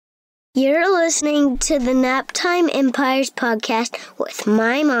You're listening to the Naptime Empires podcast with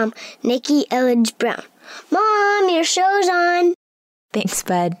my mom, Nikki Elledge Brown. Mom, your show's on. Thanks,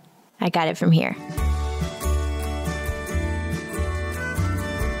 bud. I got it from here.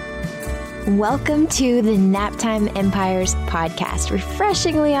 Welcome to the Naptime Empires podcast,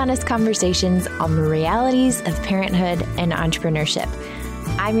 refreshingly honest conversations on the realities of parenthood and entrepreneurship.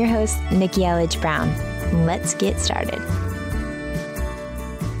 I'm your host, Nikki Elledge Brown. Let's get started.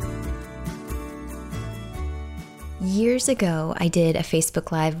 Years ago, I did a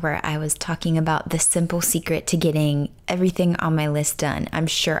Facebook Live where I was talking about the simple secret to getting everything on my list done. I'm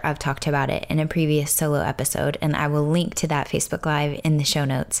sure I've talked about it in a previous solo episode, and I will link to that Facebook Live in the show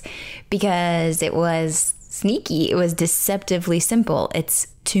notes because it was sneaky. It was deceptively simple. It's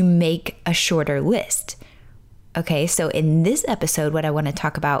to make a shorter list. Okay, so in this episode, what I want to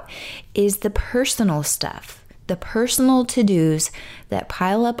talk about is the personal stuff. The personal to-dos that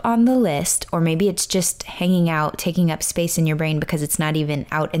pile up on the list, or maybe it's just hanging out, taking up space in your brain because it's not even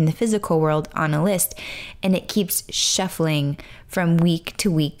out in the physical world on a list, and it keeps shuffling from week to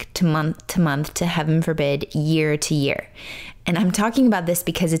week to month to heaven forbid, year to year. And I'm talking about this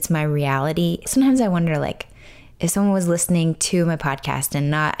because it's my reality. Sometimes I wonder, if someone was listening to my podcast and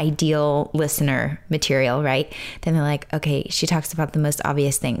not ideal listener material, right? Then they're like, okay, she talks about the most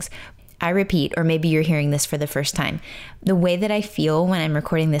obvious things. I repeat, or maybe you're hearing this for the first time, the way that I feel when I'm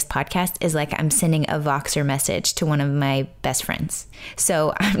recording this podcast is like I'm sending a Voxer message to one of my best friends.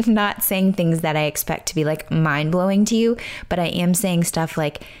 So I'm not saying things that I expect to be mind-blowing to you, but I am saying stuff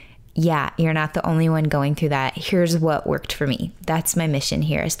like, yeah, you're not the only one going through that. Here's what worked for me. That's my mission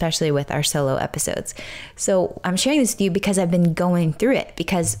here, especially with our solo episodes. So I'm sharing this with you because I've been going through it,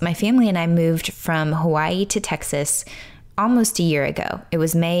 because my family and I moved from Hawaii to Texas almost a year ago. It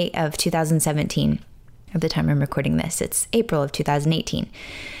was May of 2017 at the time I'm recording this. It's April of 2018.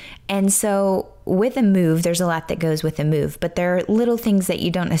 And so with a move, there's a lot that goes with a move, but there are little things that you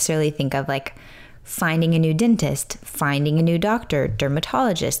don't necessarily think of, like finding a new dentist, finding a new doctor,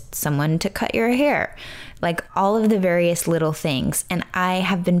 dermatologist, someone to cut your hair, like all of the various little things. And I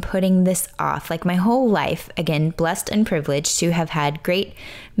have been putting this off my whole life. Again, blessed and privileged to have had great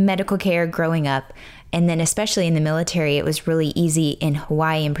medical care growing up. And then especially in the military, it was really easy in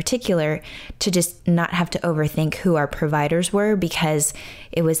Hawaii in particular to just not have to overthink who our providers were because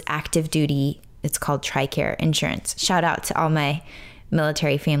it was active duty. It's called TRICARE insurance. Shout out to all my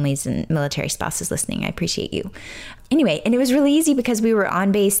military families and military spouses listening. I appreciate you. Anyway, and it was really easy because we were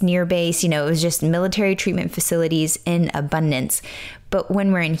on base, near base, it was just military treatment facilities in abundance. But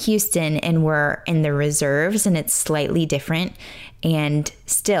when we're in Houston and we're in the reserves and it's slightly different, and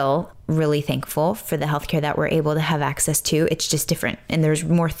still really thankful for the healthcare that we're able to have access to, it's just different and there's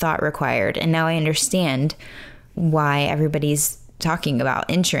more thought required. And now I understand why everybody's talking about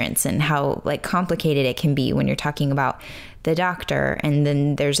insurance and how complicated it can be when you're talking about the doctor, and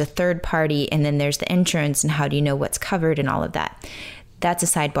then there's a third party, and then there's the insurance, and how do you know what's covered and all of that. That's a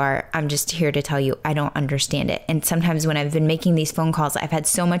sidebar. I'm just here to tell you I don't understand it. And sometimes when I've been making these phone calls, I've had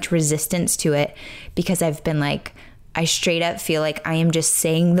so much resistance to it because I've been I straight up feel like I am just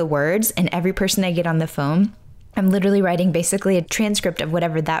saying the words, and every person I get on the phone, I'm literally writing basically a transcript of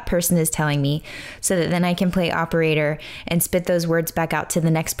whatever that person is telling me so that then I can play operator and spit those words back out to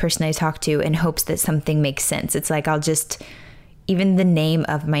the next person I talk to in hopes that something makes sense. It's I'll just, even the name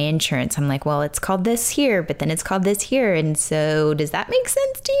of my insurance, I'm well, it's called this here, but then it's called this here. And so does that make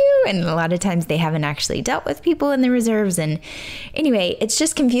sense to you? And a lot of times they haven't actually dealt with people in the reserves. And anyway, it's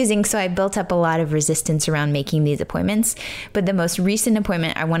just confusing. So I built up a lot of resistance around making these appointments. But the most recent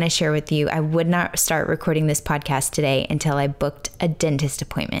appointment I want to share with you, I would not start recording this podcast today until I booked a dentist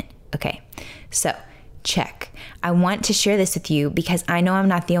appointment. Okay, so check. I want to share this with you because I know I'm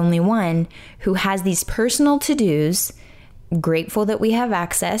not the only one who has these personal to-dos. Grateful that we have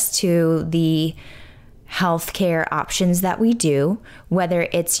access to the healthcare options that we do, whether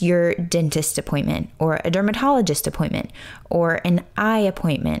it's your dentist appointment or a dermatologist appointment or an eye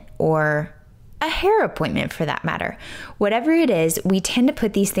appointment or a hair appointment for that matter. Whatever it is, we tend to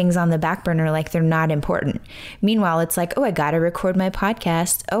put these things on the back burner like they're not important. Meanwhile, it's oh, I gotta record my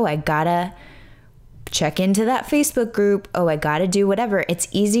podcast. Oh, I gotta check into that Facebook group. Oh, I got to do whatever. It's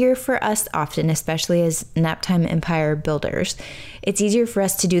easier for us often, especially as Naptime Empire builders. It's easier for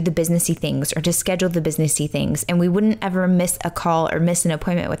us to do the businessy things or to schedule the businessy things. And we wouldn't ever miss a call or miss an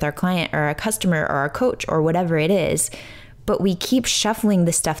appointment with our client or our customer or our coach or whatever it is. But we keep shuffling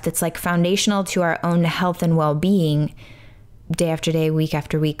the stuff that's foundational to our own health and well-being day after day, week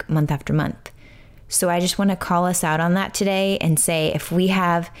after week, month after month. So I just want to call us out on that today and say, if we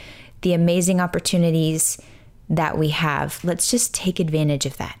have the amazing opportunities that we have. Let's just take advantage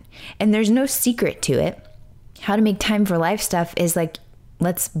of that. And there's no secret to it. How to make time for life stuff is like,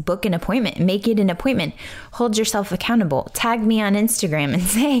 let's book an appointment, make it an appointment, hold yourself accountable, tag me on Instagram and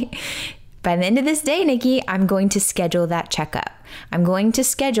say, by the end of this day, Nikki, I'm going to schedule that checkup. I'm going to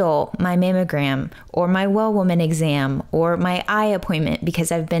schedule my mammogram or my well woman exam or my eye appointment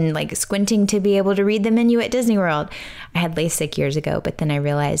because I've been like squinting to be able to read the menu at Disney World. I had LASIK years ago, but then I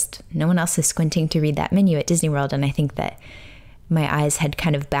realized no one else is squinting to read that menu at Disney World. And I think that my eyes had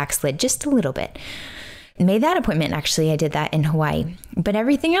kind of backslid just a little bit. Made that appointment, actually, I did that in Hawaii. But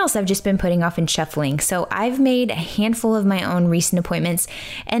everything else I've just been putting off and shuffling. So I've made a handful of my own recent appointments,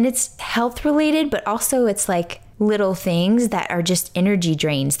 and it's health related, but also it's like little things that are just energy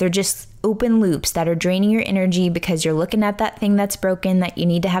drains. They're just open loops that are draining your energy because you're looking at that thing that's broken that you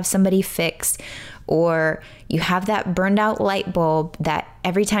need to have somebody fix, or you have that burned out light bulb that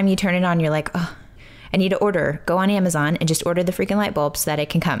every time you turn it on, you're like, oh, I need to go on Amazon and just order the freaking light bulb so that it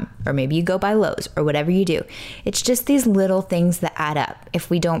can come. Or maybe you go by Lowe's or whatever you do. It's just these little things that add up if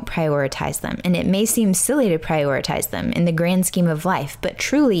we don't prioritize them. And it may seem silly to prioritize them in the grand scheme of life, but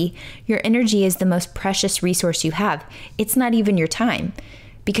truly your energy is the most precious resource you have. It's not even your time,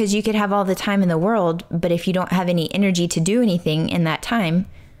 because you could have all the time in the world, but if you don't have any energy to do anything in that time,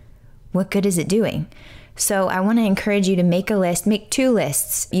 what good is it doing? So I want to encourage you to make a list, make 2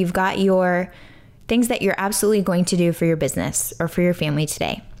 lists. You've got your things that you're absolutely going to do for your business or for your family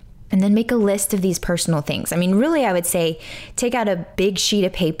today. And then make a list of these personal things. I mean, really, I would say take out a big sheet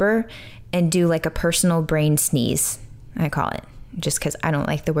of paper and do like a personal brain sneeze, I call it, just because I don't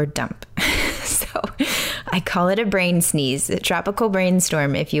like the word dump. So I call it a brain sneeze, a tropical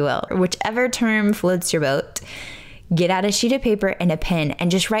brainstorm, if you will, or whichever term floats your boat. Get out a sheet of paper and a pen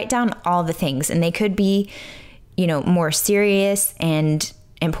and just write down all the things. And they could be, more serious and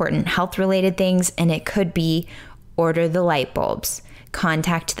important health related things, and it could be order the light bulbs,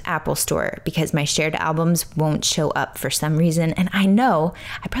 contact the Apple store because my shared albums won't show up for some reason, and I know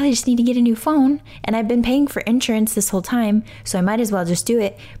I probably just need to get a new phone, and I've been paying for insurance this whole time, so I might as well just do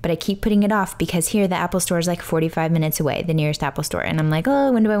it, but I keep putting it off because here the Apple store is like 45 minutes away, the nearest Apple store, and I'm like,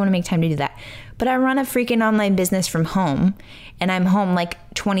 oh, when do I want to make time to do that? But I run a freaking online business from home, and I'm home like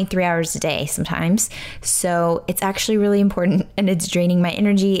 23 hours a day sometimes. So it's actually really important, and it's draining my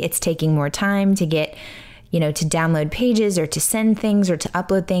energy. It's taking more time to get, to download pages or to send things or to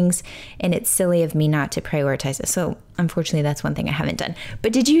upload things. And it's silly of me not to prioritize it. So unfortunately, that's one thing I haven't done.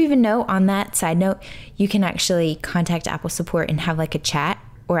 But did you even know, on that side note, you can actually contact Apple support and have like a chat?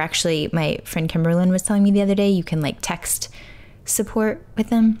 Or actually, my friend Kimberlyn was telling me the other day, you can like text support with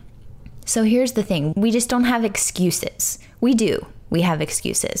them. So here's the thing. We just don't have excuses. We have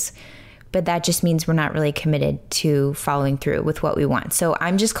excuses, but that just means we're not really committed to following through with what we want. So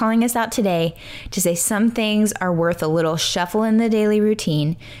I'm just calling us out today to say some things are worth a little shuffle in the daily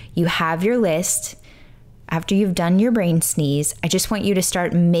routine. You have your list. After you've done your brain sneeze, I just want you to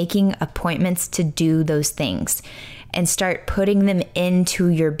start making appointments to do those things and start putting them into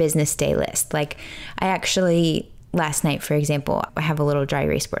your business day list. Like I actually, last night, for example, I have a little dry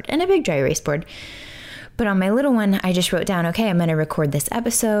erase board and a big dry erase board. But on my little one, I just wrote down, okay, I'm going to record this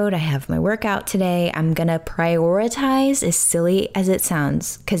episode. I have my workout today. I'm going to prioritize, as silly as it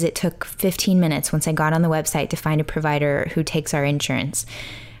sounds, because it took 15 minutes once I got on the website to find a provider who takes our insurance.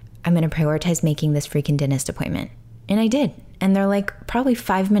 I'm going to prioritize making this freaking dentist appointment. And I did. And they're like probably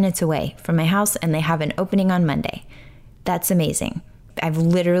 5 minutes away from my house, and they have an opening on Monday. That's amazing.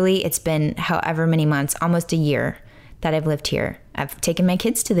 It's been however many months, almost a year that I've lived here. I've taken my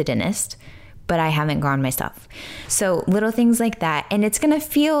kids to the dentist, but I haven't gone myself. So little things like that. And it's going to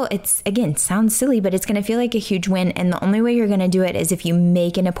feel, sounds silly, but it's going to feel like a huge win. And the only way you're going to do it is if you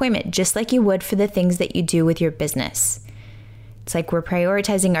make an appointment, just like you would for the things that you do with your business. It's like we're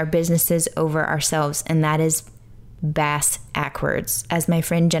prioritizing our businesses over ourselves. And that is bass backwards. As my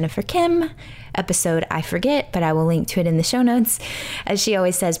friend Jennifer Kim, episode I forget, but I will link to it in the show notes. As she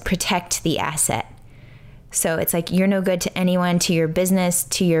always says, protect the asset. So it's like you're no good to anyone, to your business,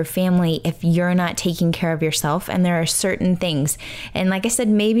 to your family, if you're not taking care of yourself. And there are certain things. And like I said,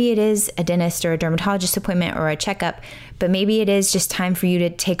 maybe it is a dentist or a dermatologist appointment or a checkup, but maybe it is just time for you to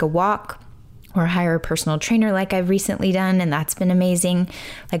take a walk or hire a personal trainer like I've recently done. And that's been amazing.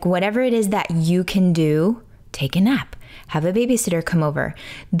 Like whatever it is that you can do, take a nap. Have a babysitter come over.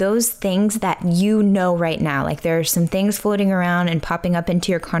 Those things that you know right now, like there are some things floating around and popping up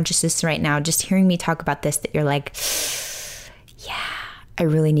into your consciousness right now, just hearing me talk about this, that you're like, yeah, I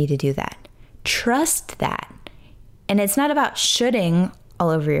really need to do that. Trust that. And it's not about shoulding all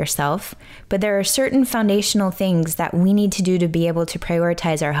over yourself, but there are certain foundational things that we need to do to be able to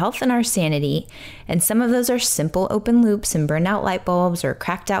prioritize our health and our sanity. And some of those are simple open loops and burned out light bulbs or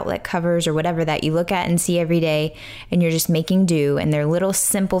cracked outlet covers or whatever that you look at and see every day and you're just making do. And they're little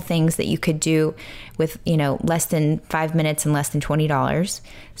simple things that you could do with, less than 5 minutes and less than $20.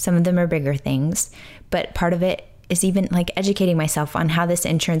 Some of them are bigger things, but part of it is even like educating myself on how this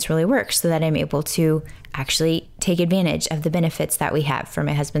insurance really works so that I'm able to actually take advantage of the benefits that we have for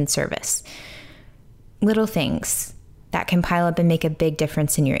my husband's service. Little things that can pile up and make a big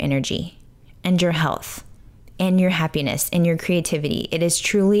difference in your energy and your health and your happiness and your creativity. It is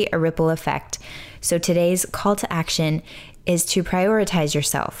truly a ripple effect. So today's call to action is to prioritize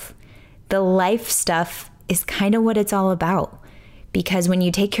yourself. The life stuff is kind of what it's all about. Because when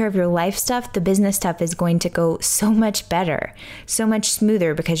you take care of your life stuff, the business stuff is going to go so much better, so much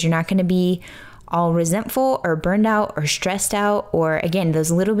smoother, because you're not going to be all resentful or burned out or stressed out, or again, those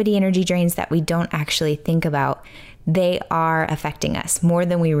little bitty energy drains that we don't actually think about. They are affecting us more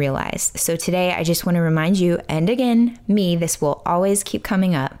than we realize. So today, I just want to remind you, and again, this will always keep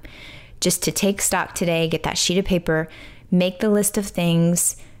coming up, just to take stock today, get that sheet of paper, make the list of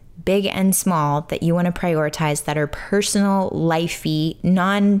things, big and small, that you want to prioritize that are personal, lifey,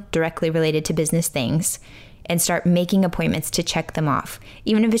 non-directly related to business things, and start making appointments to check them off,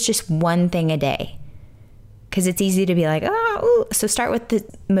 even if it's just one thing a day. Because it's easy to be like, so start with the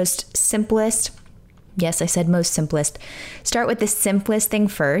most simplest. Yes, I said most simplest. Start with the simplest thing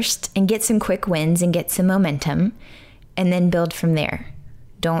first and get some quick wins and get some momentum, and then build from there.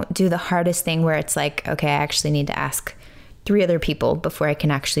 Don't do the hardest thing where it's like, okay, I actually need to ask 3 other people before I can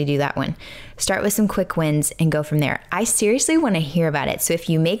actually do that one. Start with some quick wins and go from there. I seriously want to hear about it. So if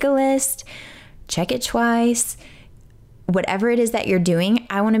you make a list, check it twice, whatever it is that you're doing,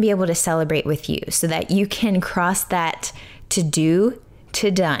 I want to be able to celebrate with you so that you can cross that to do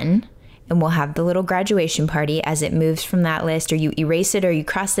to done. And we'll have the little graduation party as it moves from that list, or you erase it or you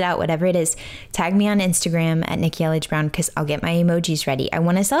cross it out, whatever it is. Tag me on Instagram at Nikki Elledge Brown, because I'll get my emojis ready. I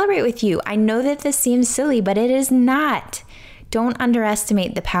want to celebrate with you. I know that this seems silly, but it is not. Don't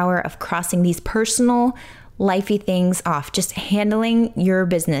underestimate the power of crossing these personal, lifey things off. Just handling your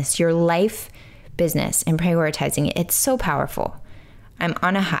business, your life business, and prioritizing it. It's so powerful. I'm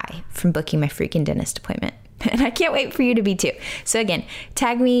on a high from booking my freaking dentist appointment. And I can't wait for you to be too. So again,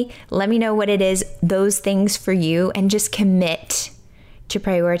 tag me, let me know what it is, those things for you, and just commit to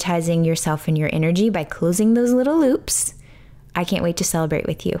prioritizing yourself and your energy by closing those little loops. I can't wait to celebrate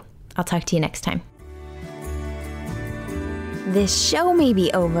with you. I'll talk to you next time. This show may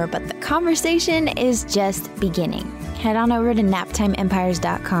be over, but the conversation is just beginning. Head on over to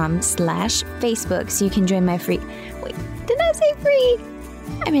naptimeempires.com/Facebook so you can join my free... Wait, did I say free?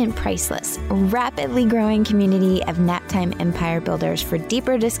 I mean priceless, rapidly growing community of Naptime Empire builders for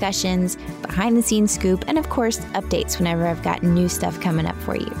deeper discussions, behind-the-scenes scoop, and of course, updates whenever I've got new stuff coming up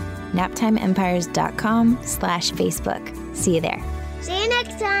for you. naptimeempires.com/Facebook. See you there. See you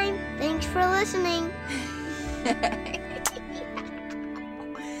next time. Thanks for listening.